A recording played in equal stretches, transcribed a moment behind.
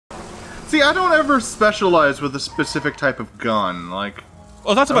See, I don't ever specialize with a specific type of gun. Like,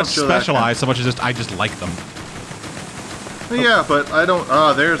 well, not so much specialized, so much as I just like them. Yeah, but I don't.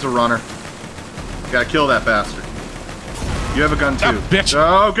 Ah, there's a runner. Gotta kill that bastard. You have a gun too. Ah, bitch!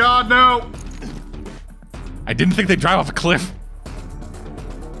 Oh God, no! I didn't think they'd drive off a cliff.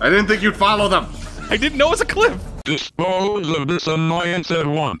 I didn't think you'd follow them. I didn't know it was a cliff. Dispose of this annoyance at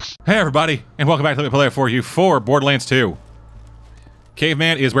once. Hey everybody, and welcome back to Let Me Play It For You for Borderlands 2.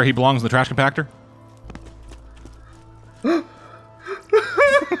 Caveman is where he belongs in the trash compactor. I'm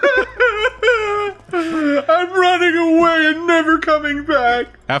running away and never coming back.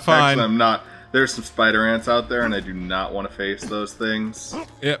 Have fun. Actually, I'm not. There's some spider ants out there, and I do not want to face those things.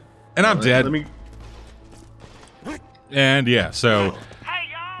 Yep. And I'm dead. Let me... And yeah, so...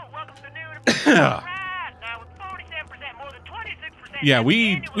 Hey y'all, welcome to the new ride. Now with 47%, more than 26%. Yeah,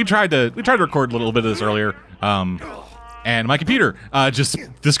 we tried to record a little bit of this earlier. And my computer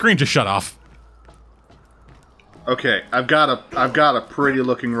the screen just shut off. Okay, I've got a pretty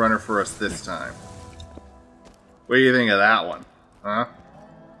looking runner for us this time. What do you think of that one? Huh?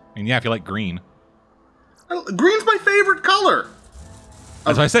 And yeah, if you like green. Green's my favorite color.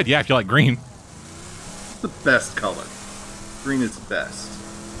 That's what I said, yeah, if you like green. It's the best color. Green is the best.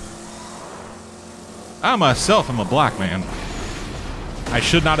 I myself am a black man. I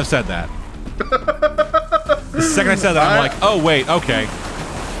should not have said that. The second I said that, I'm like, oh wait, okay.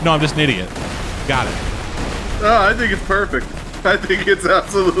 No, I'm just an idiot. Got it. Oh, I think it's perfect. I think it's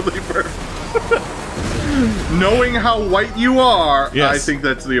absolutely perfect. Knowing how white you are, yes. I think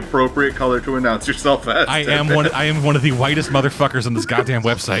that's the appropriate color to announce yourself as. I am one of the whitest motherfuckers on this goddamn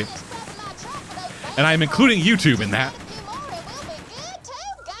website. And I am including YouTube in that.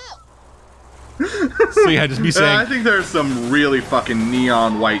 So yeah, just me saying. I think there's some really fucking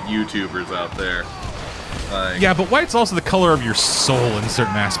neon white YouTubers out there. Like, yeah, but white's also the color of your soul in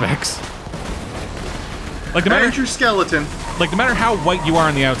certain aspects. Like no matter your skeleton. Like no matter how white you are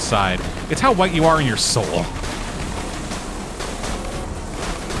on the outside, it's how white you are in your soul.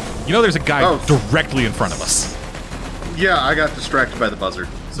 You know, there's a guy directly in front of us. Yeah, I got distracted by the buzzard.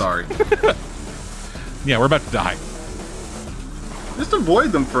 Sorry. Yeah, we're about to die. Just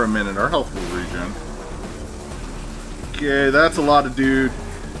avoid them for a minute. Our health will regen. Okay, that's a lot of dude.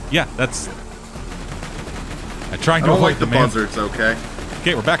 Yeah, that's. I tried to I don't avoid like the buzzards. Okay.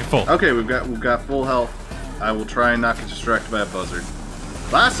 Okay, we're back at full. Okay, we've got full health. I will try and not get distracted by a buzzard.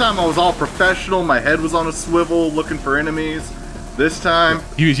 Last time I was all professional. My head was on a swivel, looking for enemies. This time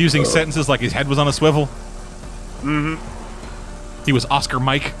he was using sentences like his head was on a swivel. Mm-hmm. He was Oscar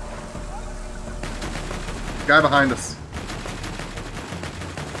Mike. Guy behind us.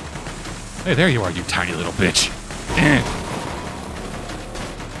 Hey, there you are, you tiny little bitch.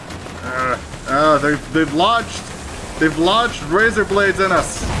 They've lodged razor blades in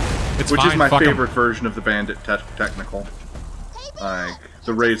us. Which is my favorite version of the bandit technical. Like,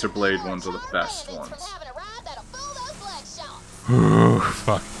 the razor blade ones are the best ones. Ooh,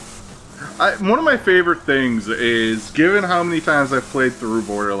 fuck. One of my favorite things is, given how many times I've played through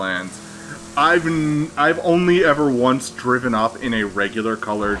Borderlands, I've only ever once driven up in a regular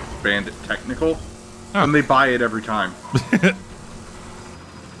colored bandit technical, and they buy it every time.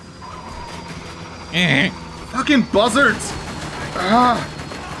 Fucking buzzards!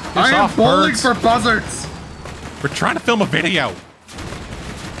 I am bowling for buzzards! We're trying to film a video!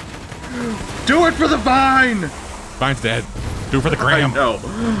 Do it for the vine! Vine's dead. Do it for the gram.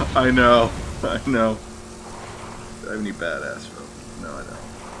 I know. Do I have any badass folk? No, I don't.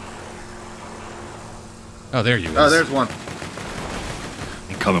 Oh, there you is. Oh, there's one.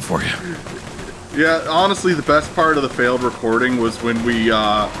 I'm coming for you. Yeah, honestly, the best part of the failed recording was when we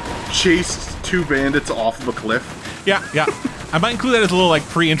chased two bandits off of a cliff. Yeah, yeah. I might include that as a little, like,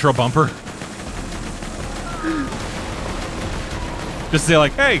 pre-intro bumper. Just to say,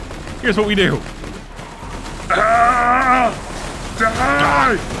 like, hey, here's what we do. Die!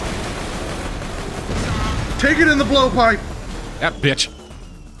 Take it in the blowpipe! That bitch.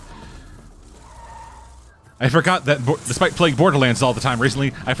 I forgot that, despite playing Borderlands all the time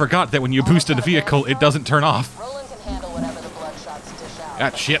recently, I forgot that when you boost in a vehicle, it doesn't turn off.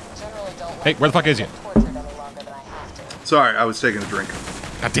 Ah, shit. Hey, where the fuck is you? Sorry, I was taking a drink.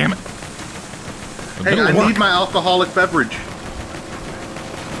 God damn it. Hey, I need my alcoholic beverage.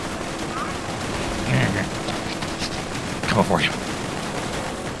 Coming for you.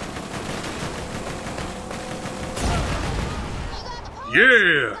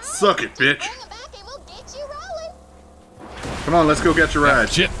 Yeah! Suck it, bitch. Come on, let's go get your ride.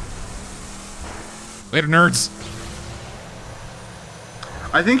 Shit. Later, nerds.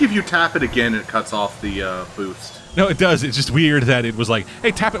 I think if you tap it again, it cuts off the boost. No, it does. It's just weird that it was like,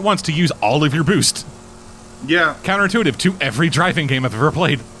 hey, tap it once to use all of your boost. Yeah. Counterintuitive to every driving game I've ever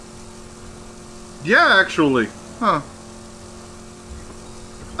played. Yeah, actually. Huh.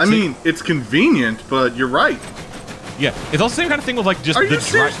 I mean, it's convenient, but you're right. Yeah, it's also the same kind of thing with like just Are the you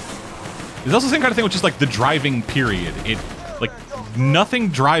serious? It's also the same kind of thing with just like the driving period. It like nothing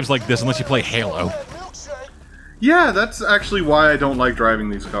drives like this unless you play Halo. Yeah, that's actually why I don't like driving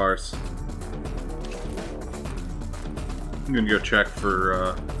these cars. I'm gonna go check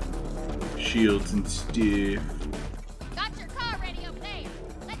for shields and stuff. Got your car ready over there.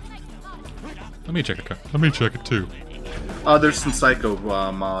 Let's take the car. Let me check the car. Let me check it too. There's some psycho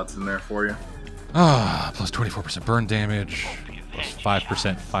mods in there for you. Plus 24% burn damage, plus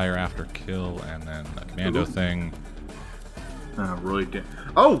 5% fire after kill, and then a commando thing. Roid damage.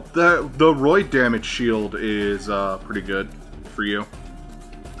 Oh, the roid damage shield is pretty good for you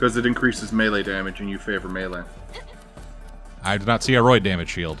because it increases melee damage and you favor melee. I did not see a roid damage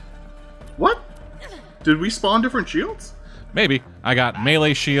shield. What? Did we spawn different shields? Maybe. I got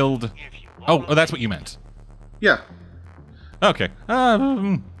melee shield. Oh, that's what you meant. Yeah. Okay.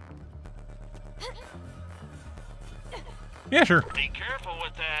 Yeah, sure. Be careful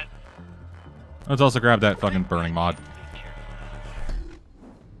with that. Let's also grab that fucking burning mod.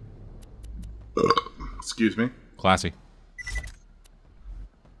 Excuse me. Classy.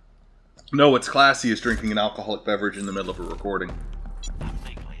 No, what's classy is drinking an alcoholic beverage in the middle of a recording.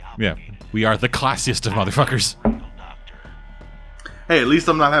 Yeah, we are the classiest of motherfuckers. Hey, at least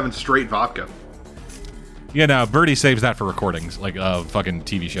I'm not having straight vodka. Yeah, no, Birdie saves that for recordings, like fucking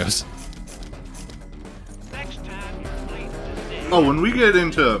TV shows. Next time you're late to this. Oh, when we get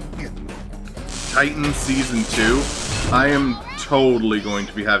into Titan Season 2, I am totally going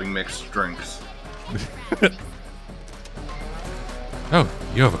to be having mixed drinks. Oh,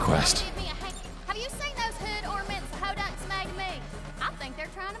 you have a quest. Give me a hand. Have you seen those hood ornaments the Hodunks made to me? I think they're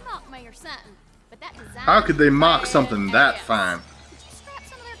trying to mock me or something. But that design. How could they mock something that fine? Could you scrap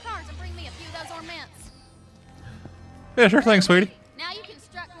some of their cards and bring me a few of those ornaments? Yeah, sure thing, sweetie. Now you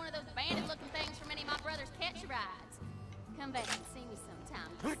construct one of those bandit-looking things from any of my brother's catch rides. Come back and see me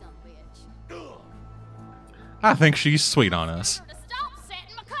sometime, you son of a bitch. I think she's sweet on us. To stop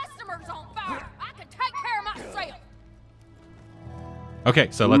setting my customers on fire. I can take care of myself. Okay,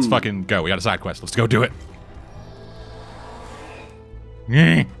 so let's fucking go. We got a side quest. Let's go do it.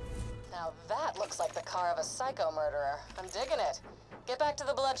 Yeah. Now that looks like the car of a psycho murderer. I'm digging it. Get back to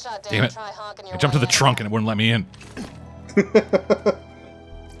the bloodshot den Damn and it. try honking your I jumped to way the in. trunk and it wouldn't let me in.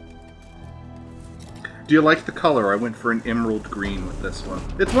 Do you like the color? I went for an emerald green with this one.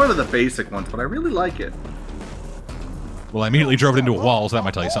 It's one of the basic ones, but I really like it. Well, I immediately drove it into a wall, so that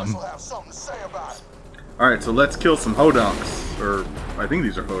might tell you something. Alright, so let's kill some Hodunks. Or, I think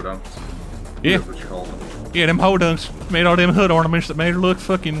these are Hodunks. Yeah. That's what you call them. Yeah, them Hodunks made all them hood ornaments that made her look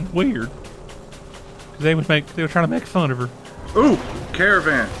fucking weird. Cause they were trying to make fun of her. Ooh,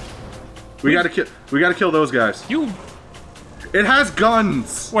 caravan. We gotta kill those guys. You, It has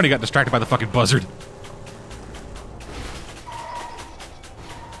guns. when he got distracted by the fucking buzzard.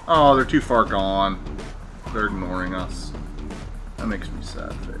 Oh, they're too far gone. They're ignoring us. That makes me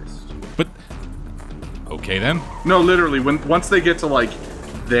sad-faced. But okay then. No, literally, once they get to like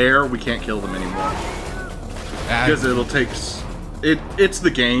there, we can't kill them anymore because it'll take. It's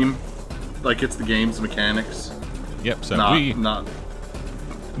the game, like it's the game's mechanics. Yep. So Not we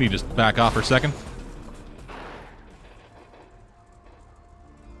need to just back off for a second.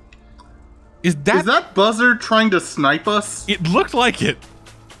 Is that buzzard trying to snipe us? It looked like it.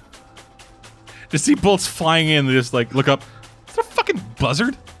 To see bullets flying in, they just like look up. Is that a fucking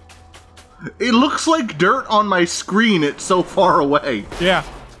buzzard? It looks like dirt on my screen. It's so far away, Yeah.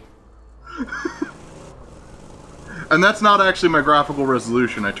 and that's not actually my graphical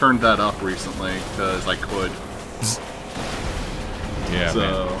resolution. I turned that up recently because I could. Yeah, So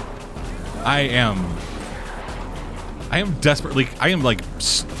man. I am desperately. I am like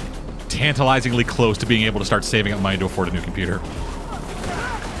tantalizingly close to being able to start saving up money to afford a new computer.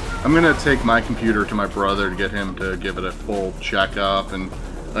 I'm gonna take my computer to my brother to get him to give it a full checkup and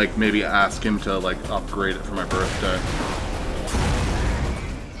like maybe ask him to like upgrade it for my birthday.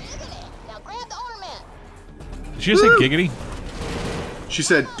 Now grab the ornament. Did she just say Woo! giggity? She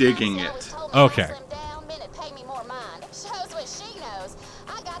said digging it. Okay.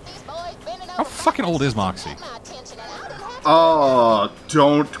 How fucking old is Moxie? Oh,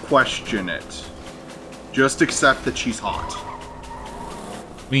 don't question it. Just accept that she's hot.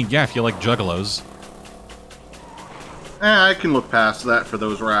 I mean, yeah, if you like juggalos. I can look past that for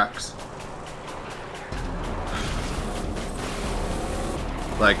those racks.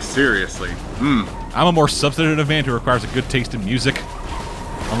 Like, seriously. I'm a more substantive man who requires a good taste in music.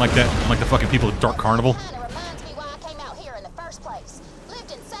 Unlike the fucking people at Dark Carnival. Kinda reminds me why I came out here in the first place.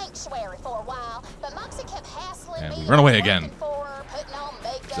 Lived in Sanctuary for a while, but Moxie kept hassling And me. we run away working again. for her, putting on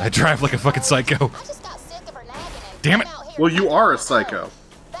makeup. I drive like a fucking psycho. I just got sick of her nagging and Damn came it. out here Well, to you make are a myself. psycho.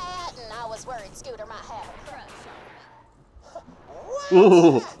 That and I was worried Scooter might have a crush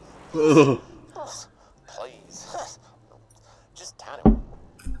Ooh. Ugh. on her. Please. Just tiny.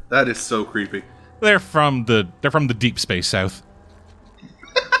 That is so creepy. They're from the deep space south.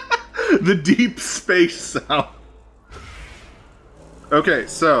 The deep space south. Okay,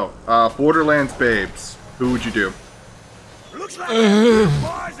 so, Borderlands babes. Who would you do? Looks like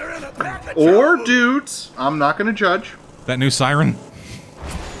boys are in a pack of Or trouble. dudes. I'm not gonna judge. That new siren.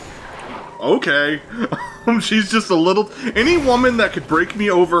 Okay. She's just a little... Any woman that could break me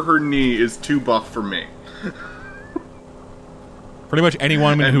over her knee is too buff for me. Pretty much any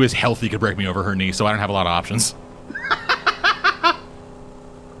woman who is healthy could break me over her knee, so I don't have a lot of options.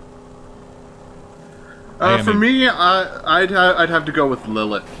 For me, I'd have to go with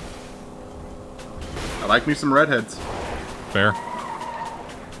Lilith. I like me some redheads. Fair.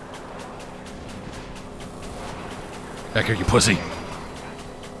 Back here, you pussy.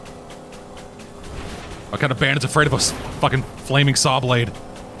 What kind of bandit's afraid of a fucking flaming saw blade?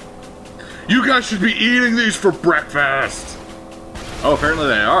 You guys should be eating these for breakfast! Oh, apparently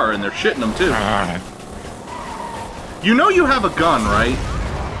they are, and they're shitting them too. You know you have a gun, right?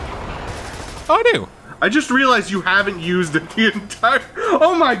 Oh, I do. I just realized you haven't used it the entire...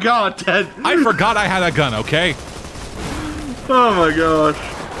 Oh my god, Ted! I forgot I had a gun, okay? Oh my gosh.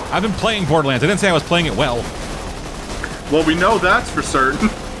 I've been playing Borderlands. I didn't say I was playing it well. Well, we know that's for certain.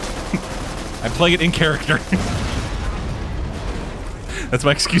 I'm playing it in character. That's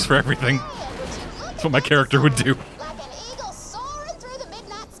my excuse for everything. That's what my character would do. Like an eagle soaring through the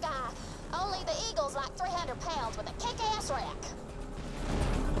midnight sky. Only the eagle's like 300 pounds with a kick-ass rack.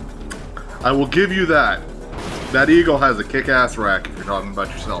 I will give you that. That eagle has a kick-ass rack if you're talking about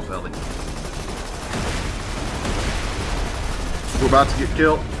yourself, Ellie. We're about to get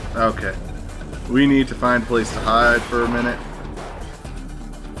killed? Okay. We need to find a place to hide for a minute.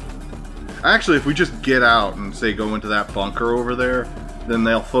 Actually, if we just get out and say go into that bunker over there, then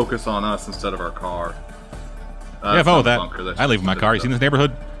they'll focus on us instead of our car. Yeah, fun with that. I leave my car. You seen this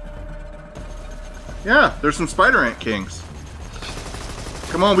neighborhood? Yeah, there's some spider ant kings.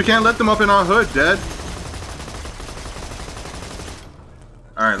 Come on, we can't let them up in our hood, Dad.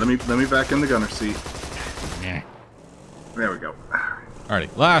 Alright, let me back in the gunner seat. Yeah. There we go.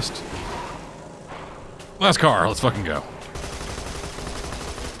 Alrighty, last car. Let's fucking go.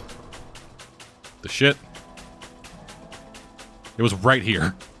 The shit. It was right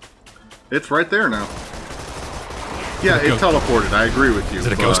here. It's right there now. Yeah, it teleported. I agree with you. Is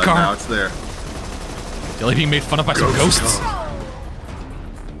it a ghost car? Now it's there. Dilly being made fun of by some ghosts.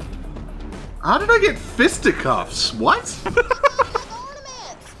 How did I get fisticuffs? What? Ornaments!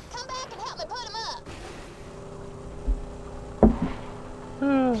 Come back and help me put them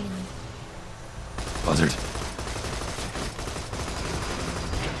up. Buzzard.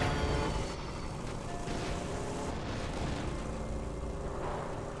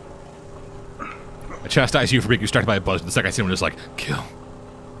 I chastise you for being distracted by a buzzard. The second I see him, I'm just like, kill.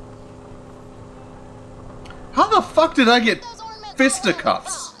 How the fuck did I get Those ornaments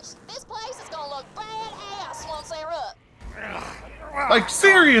fisticuffs? are this place is gonna look badass once they're up. Like,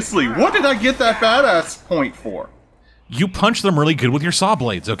 seriously, what did I get that badass point for? You punch them really good with your saw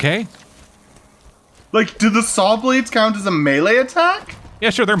blades, okay? Like, do the saw blades count as a melee attack? Yeah,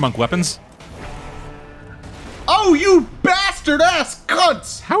 sure, they're monk weapons. Oh, you bastard-ass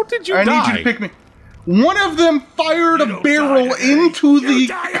cunts! How did you I die? need you to pick me. One of them fired a don't barrel die today. into You the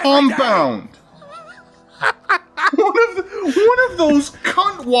die every compound. One of those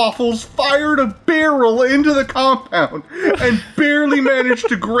cunt waffles fired a barrel into the compound and barely managed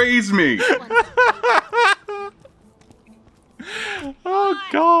to graze me. Oh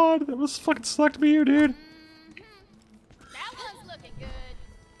god, that was fucking sucked me, you dude. That one's looking good.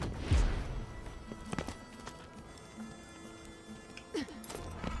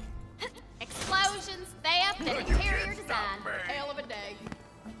 Explosions, theft, and interior design. Hell of a day.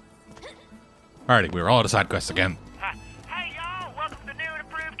 Alrighty, we were all at a side quest again. Hey, y'all, welcome to new and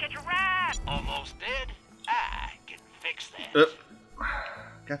improved Catch a Ride. Almost dead? I can fix that.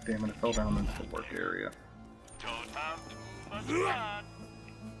 God damn it, I fell down into the work area. Don't have too much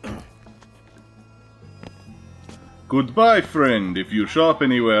fun. Goodbye, friend. If you shop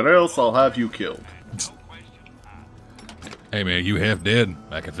anywhere else, I'll have you killed. No question. Hey man, you half dead.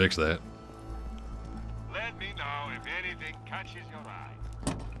 I can fix that. Let me know if anything catches your eye.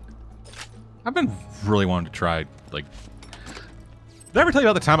 I've been really wanting to try, like... Did I ever tell you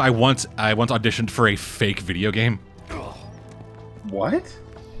about the time I once auditioned for a fake video game? What?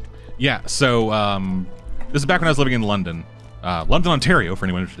 Yeah, so, this is back when I was living in London. London, Ontario, for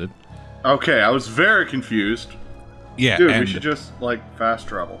anyone interested. Okay, I was very confused. Yeah, Dude, and, we should just, like, fast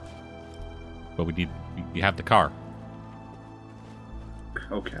travel. But we have the car.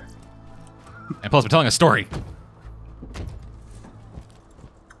 Okay. And plus, we're telling a story.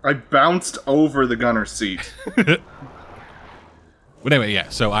 I bounced over the gunner's seat. But anyway, yeah,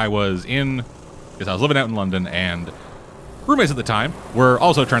 so I was because I was living out in London, and roommates at the time were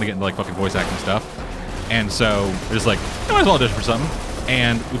also trying to get into, like, fucking voice acting stuff. And so, it was like, I might as well audition for something.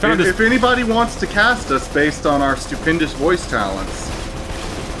 And we found this... If anybody wants to cast us based on our stupendous voice talents,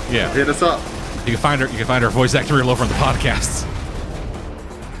 yeah, hit us up. You can find our voice actor reel over on the podcasts.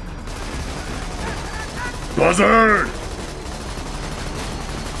 Buzzard!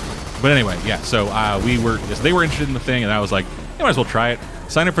 But anyway, yeah, so they were interested in the thing, and I was like, I might as well try it.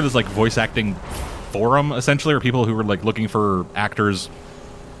 Sign up for this, like, voice acting forum, essentially, where people who were, like, looking for actors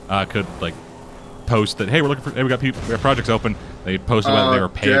could, like, post that, hey, we have projects open. They posted whether they were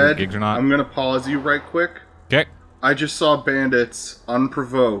paid or gigs or not. I'm gonna pause you right quick. Okay. I just saw bandits,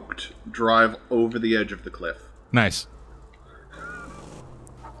 unprovoked, drive over the edge of the cliff. Nice.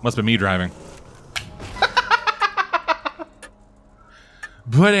 Must have been me driving.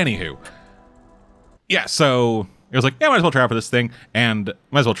 But anywho. Yeah, so it was like, yeah, might as well try out for this thing, and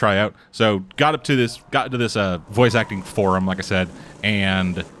might as well try out. So got into this voice acting forum, like I said,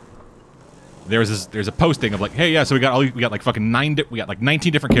 and there's a posting of like, hey, yeah, so we got like fucking 19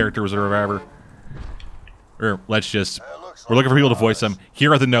 different characters or whatever. Or we're looking for people to voice them.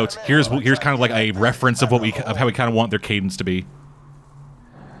 Here are the notes. Here's kind of like a reference of how we kind of want their cadence to be.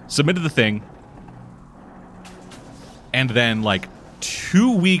 Submitted the thing, and then like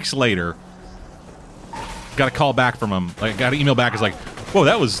 2 weeks later, got a call back from him. Like, got an email back. It's like, whoa,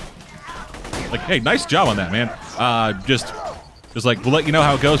 that was like, hey, nice job on that, man. Just like, we'll let you know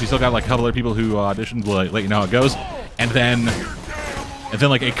how it goes. We still got like a couple other people who auditioned. We'll let you know how it goes. And then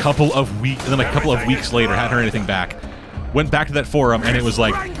like a couple of weeks later, hadn't heard anything back. Went back to that forum, and it was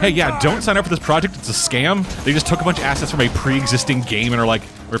like, hey, yeah, don't sign up for this project. It's a scam. They just took a bunch of assets from a pre-existing game and are like,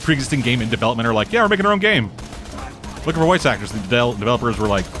 or pre-existing game in development are like, yeah, we're making our own game. Looking for voice actors. The developers were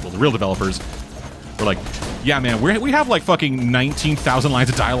like, well, the real developers were like, yeah, man, we have like fucking 19,000 lines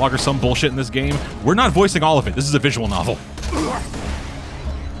of dialogue or some bullshit in this game. We're not voicing all of it. This is a visual novel.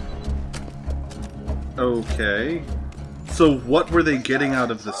 Okay. So what were they getting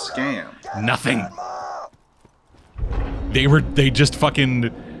out of the scam? Nothing. They were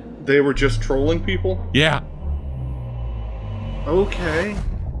just trolling people? Yeah. Okay.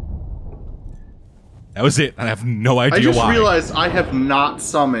 That was it. I have no idea why. I just realized I have not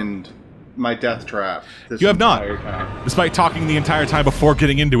summoned my death trap. You have not. Despite talking the entire time before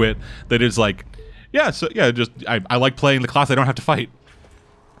getting into it, that it's like, yeah, so yeah, just I like playing the class I don't have to fight.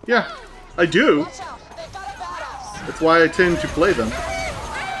 Yeah, I do. That's why I tend to play them.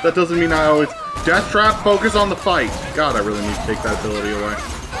 That doesn't mean I always... Death trap, focus on the fight. God, I really need to take that ability away.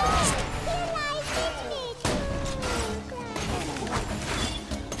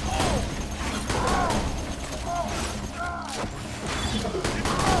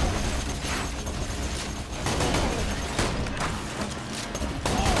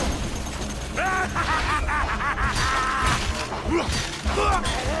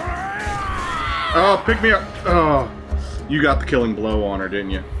 Oh, pick me up. Oh, you got the killing blow on her, didn't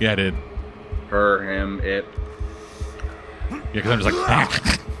you? Yeah, I did. Her, him, it. Yeah, because I'm just like,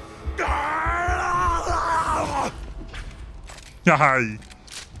 hi.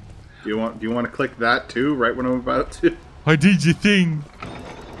 Do you want to click that too? Right when I'm about to. I did your thing.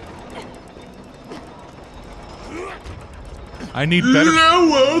 I need better.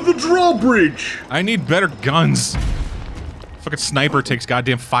 Lower the drawbridge. I need better guns. Fucking sniper takes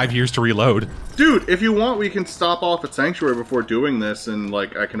goddamn 5 years to reload. Dude, if you want, we can stop off at Sanctuary before doing this, and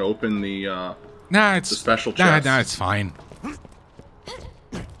like I can open the the special chest. Nah, it's fine.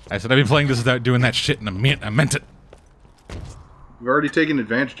 I said I've been playing this without doing that shit, and I meant it. We've already taken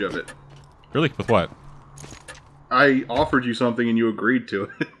advantage of it. Really? With what? I offered you something and you agreed to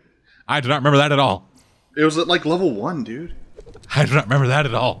it. I do not remember that at all. It was at like level 1, dude. I do not remember that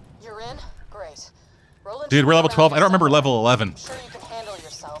at all. You're in? Great. Dude, we're level 12. I don't remember level 11. I'm sure you can handle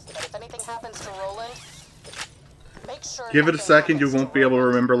yourself, but if anything happens to Roland, make sure. Give it a second, you won't be able to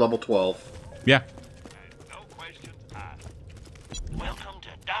remember level 12. Yeah. No questions asked. Welcome to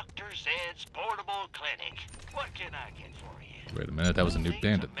Dr. Zed's Portable Clinic. What can I get for you? Wait a minute, that was a new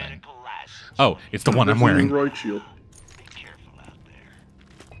bandit thing. Medical license. Oh, it's the one I'm wearing. Right shield. Be careful out there.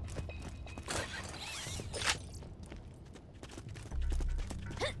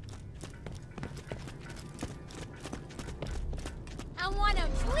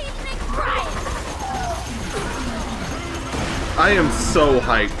 I am so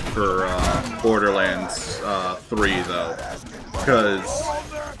hyped for Borderlands 3 though, because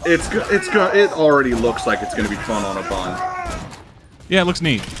it already looks like it's gonna be fun on a bun. Yeah, it looks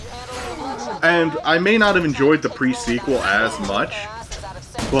neat. And I may not have enjoyed the pre-sequel as much,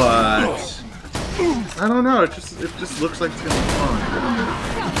 but I don't know. It just looks like it's gonna be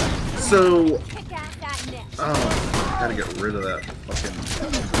fun. So, gotta get rid of that fucking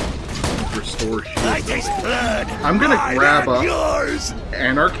restore shield. I taste blood. I'm gonna grab up yours.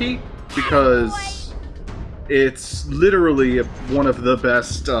 Anarchy because it's literally one of the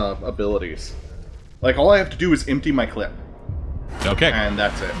best abilities. Like, all I have to do is empty my clip. Okay. And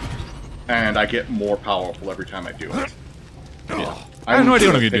that's it. And I get more powerful every time I do it. Yeah. I have no idea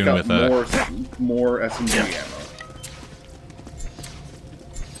what I'm doing with that. More SMG ammo.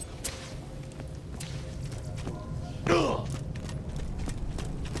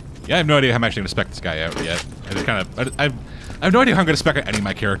 Yeah, I have no idea how I'm actually going to spec this guy out yet. I just kind of... I have no idea how I'm going to spec out any of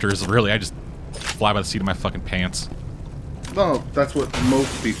my characters, really. I just fly by the seat of my fucking pants. Well, that's what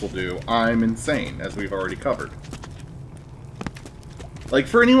most people do. I'm insane, as we've already covered. Like,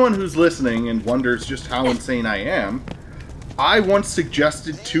 for anyone who's listening and wonders just how insane I am, I once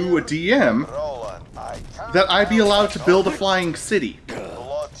suggested to a DM that I be allowed to build a flying city.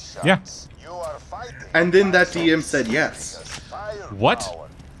 Yeah. And then that DM said yes. What?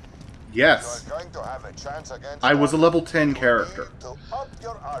 Yes. I was a level 10 character.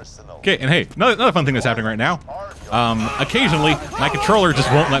 Okay, and hey, another fun thing that's happening right now. Occasionally, my controller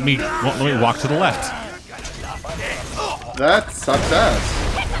just won't let me walk to the left. That sucks ass.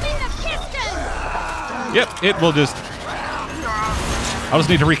 Yep, it will just... I'll just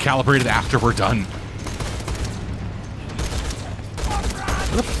need to recalibrate it after we're done.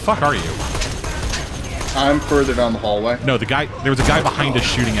 Where the fuck are you? I'm further down the hallway. No, there was a guy behind us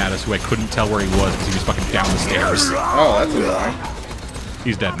shooting at us who I couldn't tell where he was because he was fucking down the stairs. Oh, that's annoying.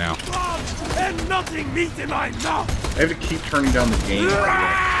 He's dead now. And nothing meat in my mouth. I have to keep turning down the game.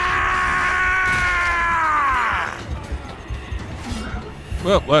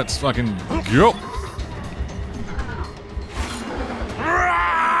 Well, let's fucking go.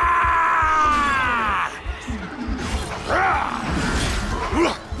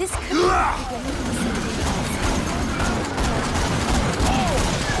 This could be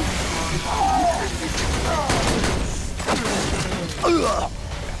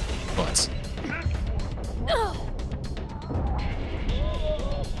Bullets.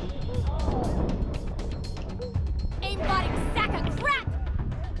 aimbotting sack of crap!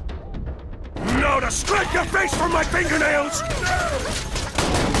 No, to scrape your face from my fingernails.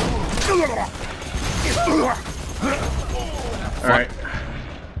 Alright.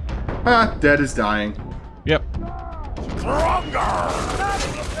 Ah, dead is dying. Yep. Stronger.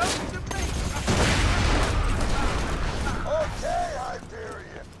 Okay,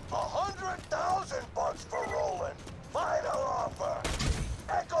 Hyperion. $100,000 for rolling. Final offer.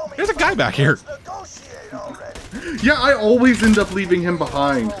 Echo me. There's a guy back here. Negotiate already. Yeah, I always end up leaving him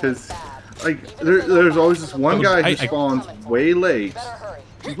behind, because, like, there's always this one guy who spawns way late.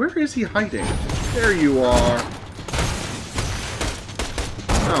 Where is he hiding? There you are.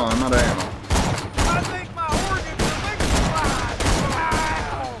 Oh, I'm out of ammo. I think my organs are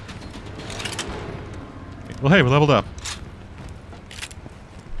liquefied. Well, hey, we're leveled up.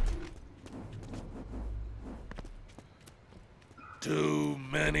 Too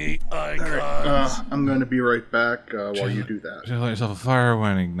many icons. I'm going to be right back while you do that. Just light yourself a fire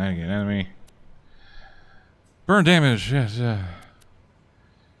when igniting an enemy. Burn damage, yes.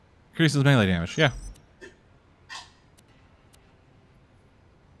 Increases melee damage, yeah.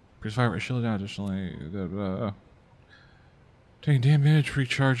 Increase fire rate, shield down additionally. Taking damage,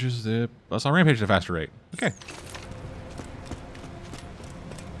 recharges the... Let's all rampage at a faster rate. Okay.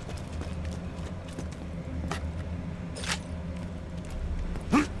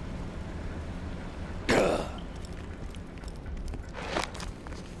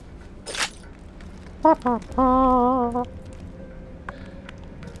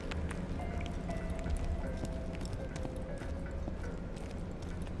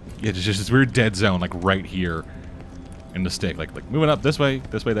 Yeah, it's just this weird dead zone, like right here in the stick. Like moving up this way,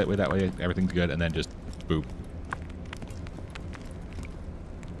 that way, everything's good, and then just boop.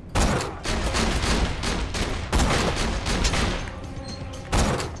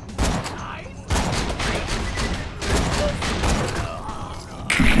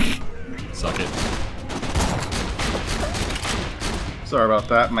 Suck it. Sorry about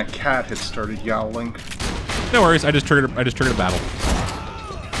that. My cat had started yowling. No worries. I just triggered a battle.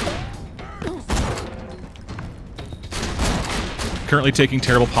 Currently taking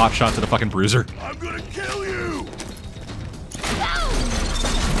terrible pop shots at a fucking bruiser. I'm gonna kill you.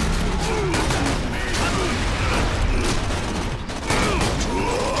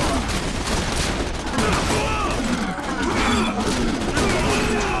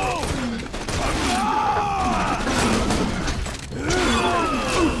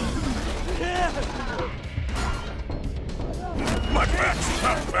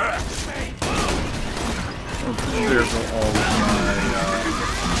 There's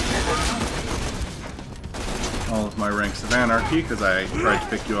all of my ranks of anarchy because I tried to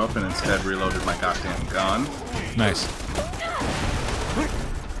pick you up and instead reloaded my goddamn gun. Nice.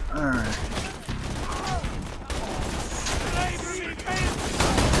 Alright.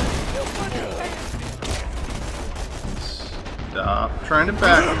 Stop trying to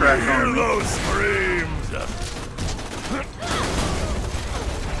backtrack on me. Those screams!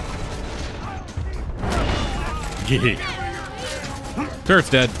 Turret's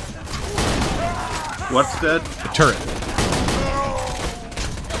dead. What's dead? The turret.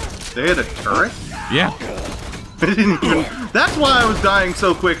 They had a turret? Yeah. I didn't even... That's why I was dying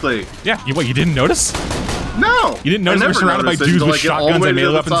so quickly. Yeah. What, you didn't notice? No! You didn't notice we were surrounded by dudes with shotguns and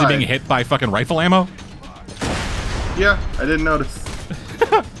melee weapons and being hit by fucking rifle ammo? Yeah, I didn't notice.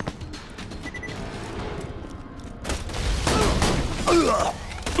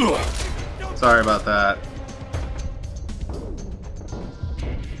 Sorry about that.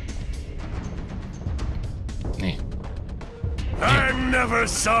 Hey. I'm never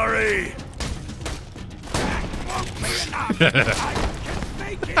sorry!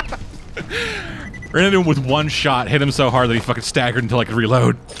 Ran into him with one shot, hit him so hard that he fucking staggered until I could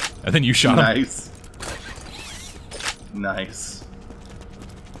reload. And then you shot him. Nice. Nice.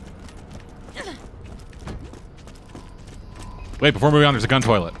 Wait, before moving on, there's a gun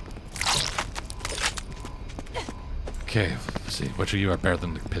toilet. Okay, let's see. Which of you are better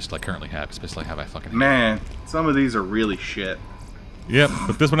than the pistol I currently have? Because pistol I have, I fucking hate. Man, some of these are really shit. Yep,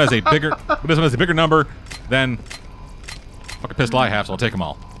 but this one has a bigger. But this one has a bigger number than fucking pistol I have, so I'll take them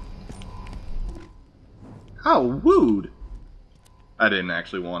all. How wooed. I didn't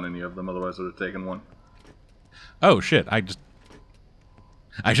actually want any of them, otherwise I would have taken one. Oh shit! I should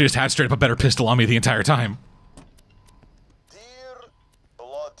just had straight up a better pistol on me the entire time. Dear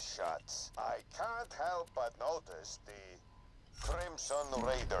Bloodshots, I can't help but notice the Crimson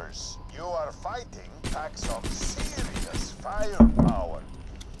Raiders. You are fighting packs of serious firepower.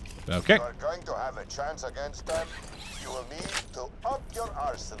 Okay. If you are going to have a chance against them, you will need to up your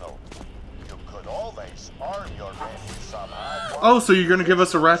arsenal. You could always arm your men somehow. Oh, so you're gonna give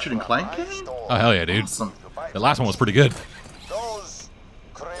us a Ratchet and Clank game? Oh hell yeah, dude! Awesome. The last one was pretty good. Those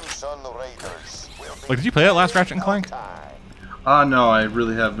Crimson Raiders will be Like, did you play that last Ratchet and Clank? No, I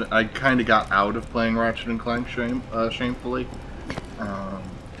really haven't. I kind of got out of playing Ratchet and Clank shamefully. I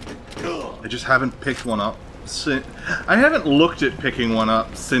just haven't picked one up. I haven't looked at picking one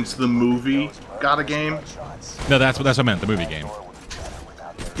up since the movie got a game. No, that's what I meant. The movie game.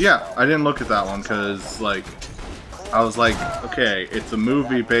 Yeah, I didn't look at that one because, like, I was like, okay, it's a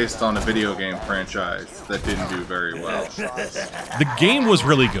movie based on a video game franchise that didn't do very well. The game was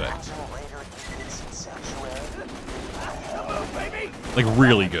really good. Like,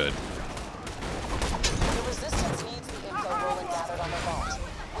 really good. The Resistance needs the info Roland gathered on the vault.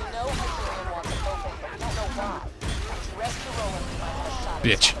 We know Hyperion wants it open, but we don't know why. To rescue Roland, we might have a shot at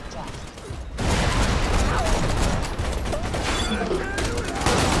Bitch.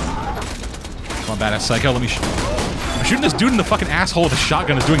 Come on, badass psycho. Let me I'm shooting this dude in the fucking asshole with a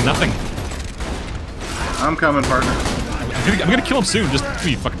shotgun is doing nothing. I'm coming, partner. I'm gonna kill him soon. Just give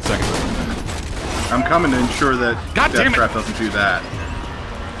me a fucking second. I'm coming to ensure that God damn Death it. Trap doesn't do that.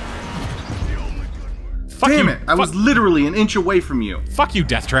 Fuck Damn you. it! I was literally an inch away from you. Fuck you,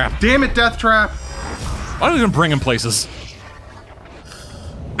 Death Trap. Damn it, Death Trap! Why don't you even bring him places?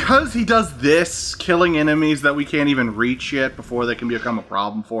 Because he does this, killing enemies that we can't even reach yet before they can become a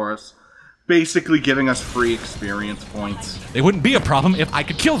problem for us. Basically giving us free experience points. They wouldn't be a problem if I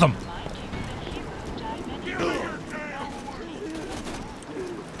could kill them.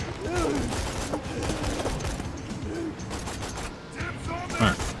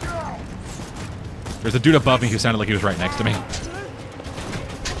 Alright. There's a dude above me who sounded like he was right next to me.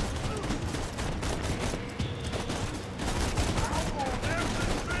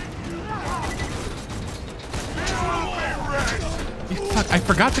 Fuck, I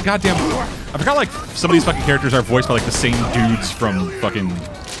forgot the goddamn... I forgot, like, some of these fucking characters are voiced by, like, the same dudes from fucking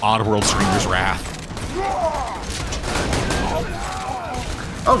Oddworld Screamer's Wrath.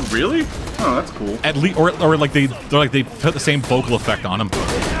 Oh, really? Oh, that's cool. At least, or like they put the same vocal effect on them.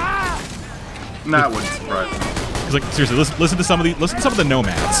 That wouldn't surprise me. Cause like seriously, listen to some of the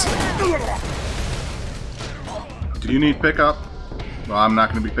nomads. Do you need pickup? Well, I'm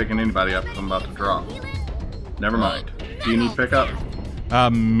not going to be picking anybody up because I'm about to drop. Never mind. Do you need pickup?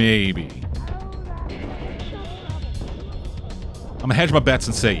 Maybe. I'm gonna hedge my bets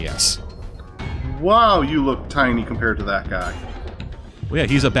and say yes. Wow, you look tiny compared to that guy. Well, yeah,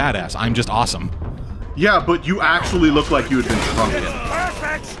 he's a badass. I'm just awesome. Yeah, but you actually look like you had been shrunken.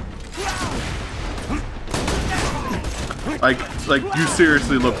 Like you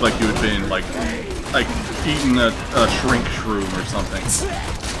seriously looked like you had been like eating a shrink shroom or something.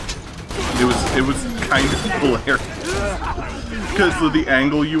 It was kind of hilarious because of the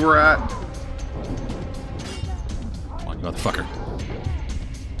angle you were at. Come on, you motherfucker!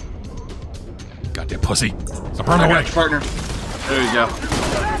 Goddamn pussy! Stop running away, partner. There you go.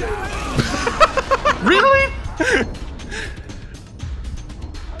 Really?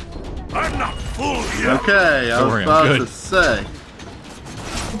 I'm not full yet. Okay, I was about to say.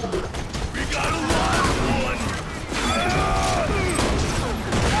 We got a lot going.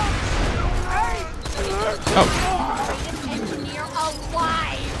 Oh. Engineer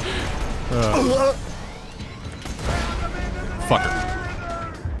alive. Fucker.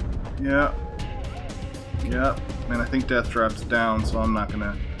 Yeah. Yeah. And I think Death Trap's down, so I'm not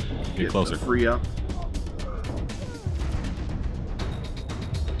gonna Get closer. Free up.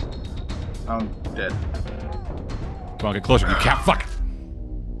 I'm dead. Come on, get closer, you cat. Fuck.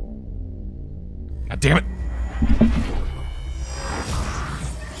 God damn it.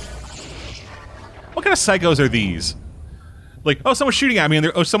 What kind of psychos are these? Like, oh, someone's shooting at me,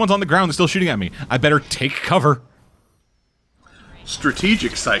 and oh, someone's on the ground, they're still shooting at me. I better take cover.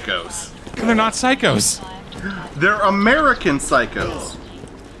 Strategic psychos. And they're not psychos. They're American psychos.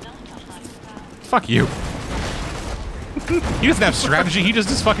 Fuck you. He doesn't have strategy, he just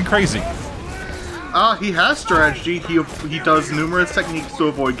is fucking crazy. He has strategy. He does numerous techniques to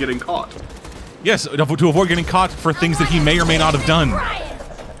avoid getting caught. Yes, to avoid getting caught for things that he may or may not have done.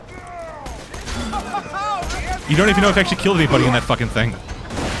 You don't even know if he actually killed anybody in that fucking thing.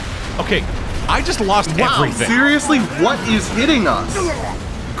 Okay, I just lost everything. Seriously? What is hitting us?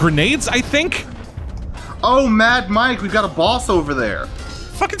 Grenades, I think? Oh, Mad Mike, we've got a boss over there.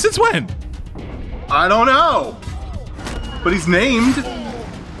 Fucking since when? I don't know. But he's named.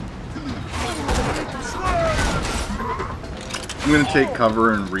 I'm gonna take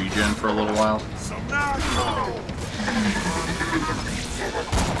cover and regen for a little while.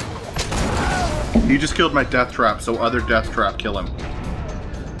 He just killed my Death Trap, so other Death Trap kill him.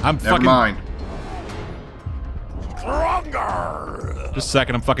 Never mind. Stronger. Just a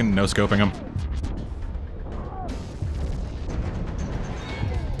second, I'm fucking no-scoping him.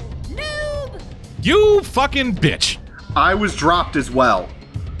 Noob! You fucking bitch! I was dropped as well.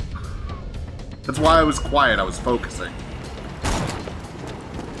 That's why I was quiet, I was focusing.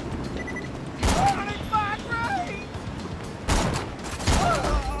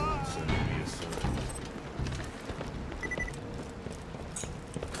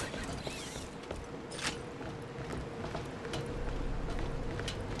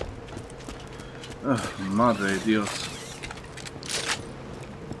 Oh, madre Dios.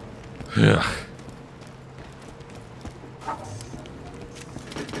 Ugh.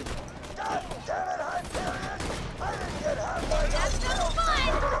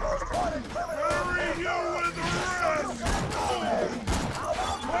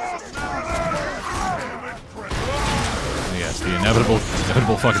 Yes, the inevitable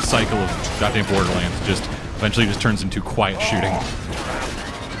fucking cycle of goddamn Borderlands just eventually just turns into quiet shooting.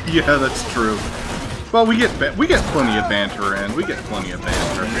 Yeah, that's true. Well, we get plenty of banter in. We get plenty of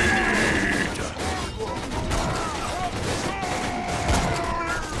banter.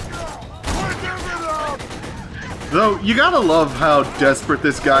 Though, you gotta love how desperate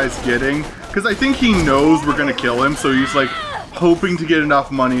this guy's getting, because I think he knows we're gonna kill him, so he's like hoping to get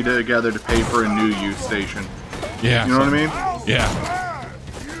enough money together to pay for a new youth station. Yeah. You know what I mean? Yeah.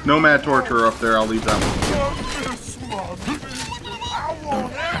 Nomad Torturer up there, I'll leave that one to you.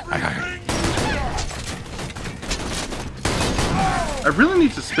 I really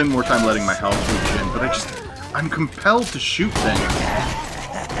need to spend more time letting my health regen, but I'm compelled to shoot things.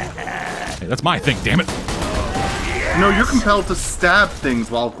 Hey, that's my thing, damn it. No, you're compelled to stab things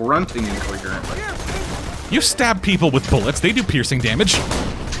while grunting incoherently. You stab people with bullets, they do piercing damage.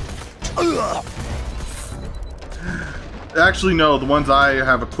 Actually, no, the ones I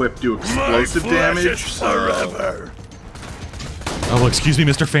have equipped do explosive damage, so... Oh, well, excuse me,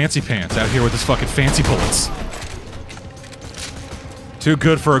 Mr. Fancy Pants, out here with his fucking fancy bullets. Too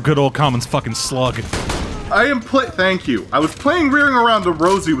good for a good old common fucking slug. Thank you. I was playing Rearing Around the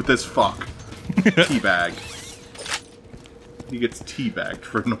Rosie with this fuck. Teabag. He gets teabagged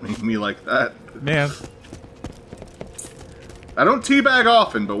for annoying me like that. Man. I don't teabag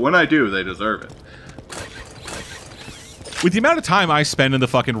often, but when I do, they deserve it. With the amount of time I spend in the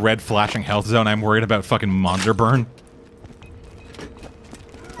fucking red flashing health zone, I'm worried about fucking monitor burn.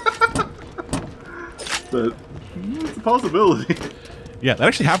 But it's a possibility. Yeah, that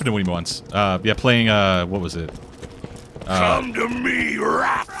actually happened to me once. Yeah, playing, what was it? Come to me,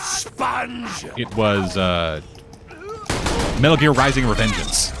 rat sponge. It was, Metal Gear Rising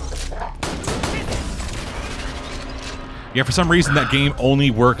Revengeance. Yeah, for some reason that game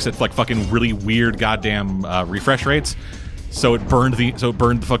only works at like fucking really weird goddamn refresh rates. So it burned the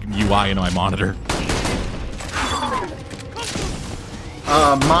fucking UI into my monitor.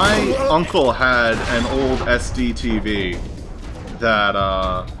 My uncle had an old SD TV that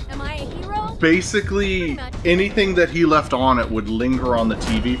Am I a hero? basically anything that he left on it would linger on the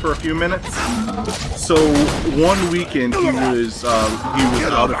TV for a few minutes. So one weekend he was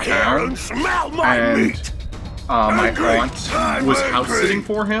out of town, and my aunt was house sitting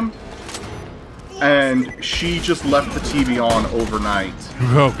for him, and she just left the TV on overnight.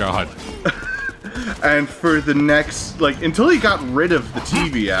 Oh god. And for the next, like, until he got rid of the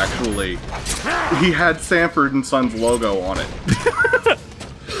TV, actually, he had Sanford and Sons logo on it.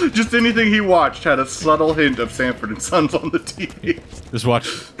 Just anything he watched had a subtle hint of Sanford and Sons on the TV.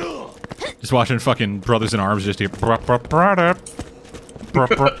 Just watching fucking Brothers in Arms just here. Where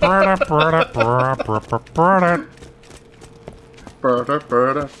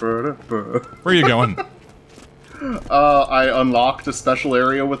are you going? I unlocked a special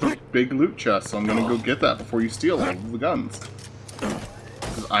area with a big loot chest, so I'm gonna go get that before you steal all of the guns.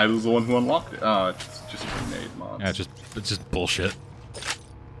 Because I was the one who unlocked it. It's just grenade mods. Yeah, it's just bullshit.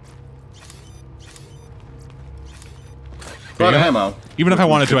 But ammo. Even if I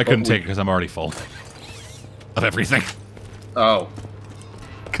wanted to, I couldn't take it because I'm already full of everything. Oh.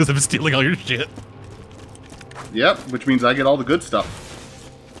 Because I'm stealing all your shit. Yep, which means I get all the good stuff.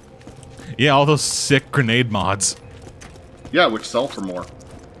 Yeah, all those sick grenade mods. Yeah, which sell for more.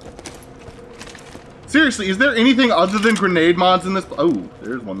 Seriously, is there anything other than grenade mods in this? Oh,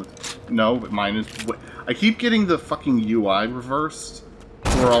 there's one. No, but mine is. I keep getting the fucking UI reversed,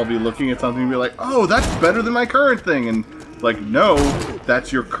 where I'll be looking at something and be like, "Oh, that's better than my current thing," and like, no,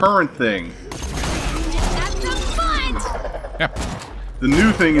 that's your current thing. That's no fun! Yep. The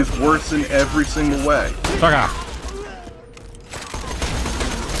new thing is worse in every single way. Fuck off.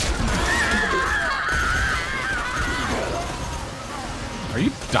 Are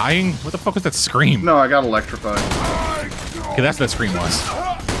you dying? What the fuck was that scream? No, I got electrified. Okay, that's what that scream was.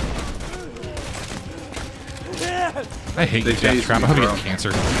 I hate you, tased Deathtrap. me, I hope you bro. get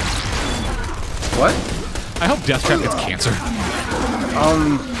cancer. What? I hope Deathtrap gets cancer.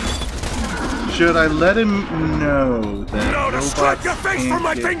 Should I let him know that No, to robots strike your face can't from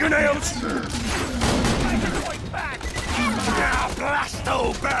my get fingernails! cancer? Yeah,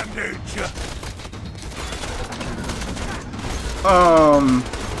 blasto bandage!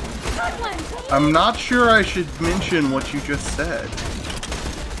 I'm not sure I should mention what you just said.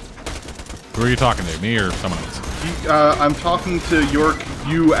 Who are you talking to? Me or someone else? I'm talking to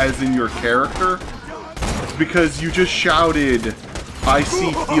you as in your character, because you just shouted, "I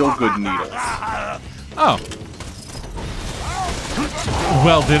see feel-good needles." Oh.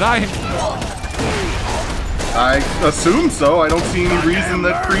 Well, did I? I assume so. I don't see any reason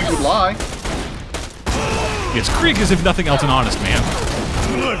that Krieg would lie. Yes, Krieg is, if nothing else, an honest man.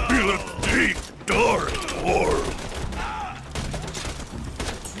 I feel a deep, dark horror.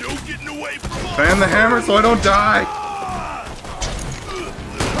 No getting away from Fan the hammer so I don't die.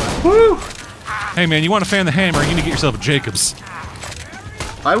 Woo! Hey man, you want to fan the hammer, you need to get yourself a Jacobs.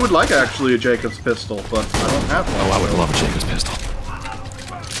 I would like actually a Jacobs pistol, but I don't have one. Oh, I would love a Jacobs pistol.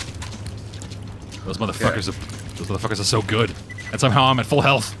 Those motherfuckers are so good. And somehow I'm at full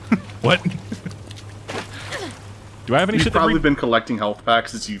health. What? Do I have any You've shit probably that been collecting health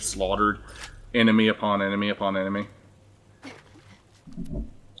packs as you've slaughtered enemy upon enemy upon enemy.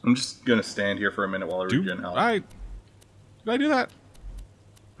 I'm just gonna stand here for a minute while I regen health. Did I do that?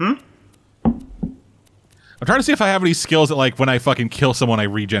 Hmm? I'm trying to see if I have any skills that, like, when I fucking kill someone, I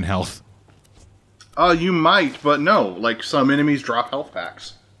regen health. You might, but no. Like, some enemies drop health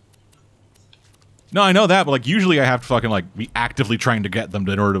packs. No, I know that, but, like, usually I have to fucking, like, be actively trying to get them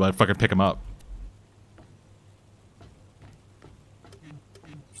in order to, like, fucking pick them up.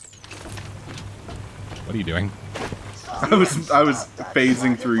 What are you doing? I was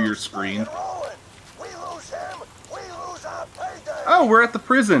phasing through your screen. We lose him, we lose our payday. Oh, we're at the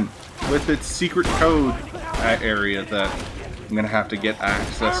prison with its secret code area that I'm gonna have to get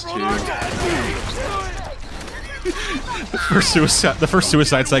access to. The first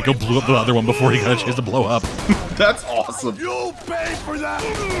suicide psycho blew up the other one before he got a chance to blow up. That's awesome. You'll pay for that!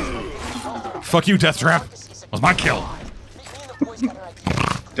 Fuck you, Deathtrap. That was my kill.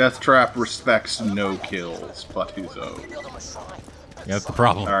 Deathtrap respects no kills, but his own. Yeah, that's the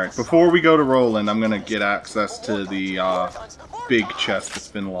problem. Alright, before we go to Roland, I'm gonna get access to the big chest that's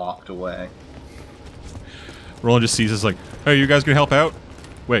been locked away. Roland just sees us like, hey, you guys gonna help out?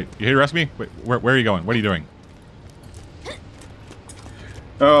 Wait, you here to arrest me? Wait, where are you going? What are you doing?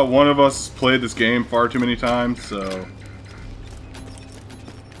 One of us played this game far too many times, so...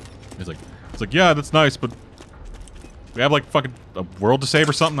 It's like, yeah, that's nice, but we have like fucking a world to save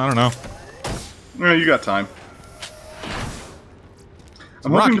or something. I don't know. Yeah, you got time.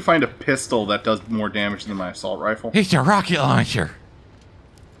 I'm hoping to find a pistol that does more damage than my assault rifle. It's a rocket launcher.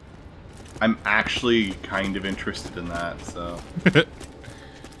 I'm actually kind of interested in that, so...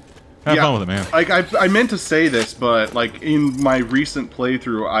 Have fun with it, man. Like, I meant to say this, but, like, in my recent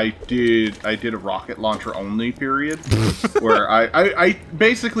playthrough, I did a rocket launcher only period, where I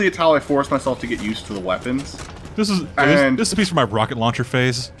basically, it's how I forced myself to get used to the weapons. This is a piece from my rocket launcher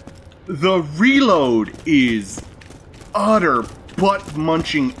phase. The reload is utter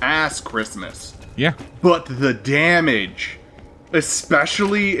butt-munching ass Christmas. Yeah. But the damage,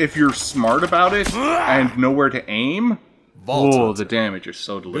 especially if you're smart about it and know where to aim... Oh, the damage is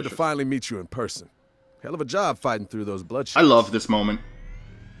so delicious. Good to finally meet you in person. Hell of a job fighting through those bloodshed. I love this moment.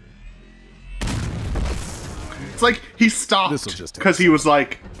 It's like he stopped because he was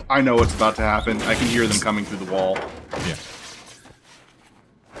like, I know what's about to happen. I can hear them coming through the wall. Yeah.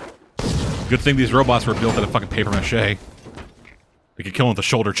 Good thing these robots were built out of fucking paper mache. We could kill him with a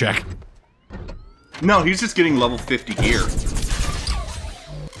shoulder check. No, he's just getting level 50 gear.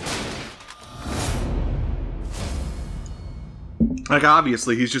 Like,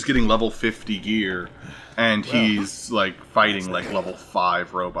 obviously, he's just getting level 50 gear, and he's, like, fighting, like, level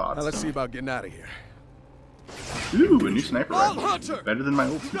 5 robots. Now let's see about getting out of here. Ooh, a new sniper rifle. Better than my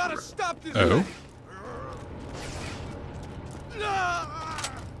old sniper rifle.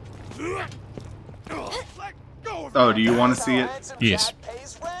 Oh, do you want to see it? Yes.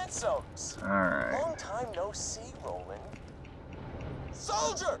 Alright. Long time no see, Roland.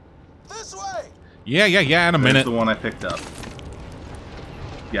 Soldier! This way! Yeah, in a minute. That's the one I picked up.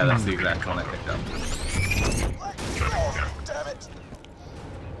 Yeah, that's the exact one I picked up.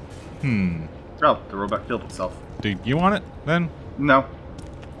 Damn it! Oh, the robot killed itself. Do you want it, then? No.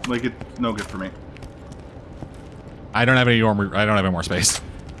 Like, it's no good for me. I don't have any more space.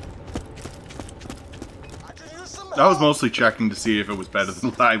 I was mostly checking to see if it was better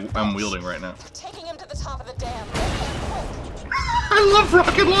than what I'm wielding right now. Taking him to the top of the dam. I love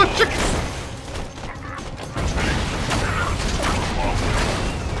rocket launchers!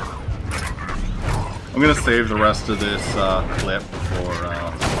 I'm gonna save the rest of this clip for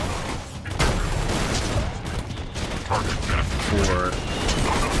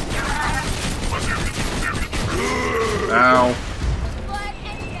Ow.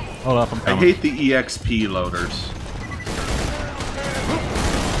 Hold up, I'm I coming. hate the EXP loaders.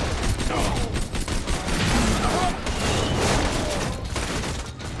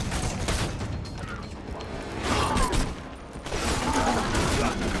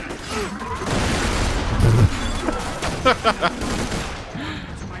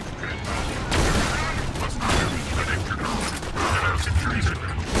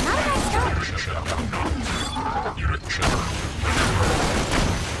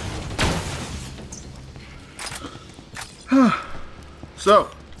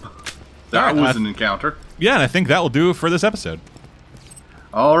 So, that was an encounter. Yeah, and I think that will do for this episode.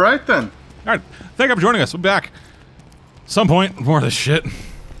 Alright then. Alright, thank you for joining us. We'll be back some point. More of this shit.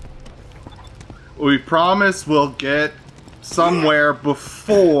 We promise we'll get somewhere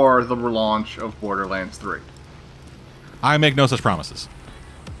before the relaunch of Borderlands 3. I make no such promises.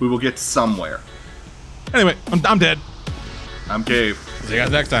 We will get somewhere. Anyway, I'm dead. I'm Cave. See you guys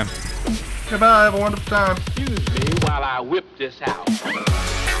next time. Goodbye, have a wonderful time. Excuse me while I whip this out. Woo!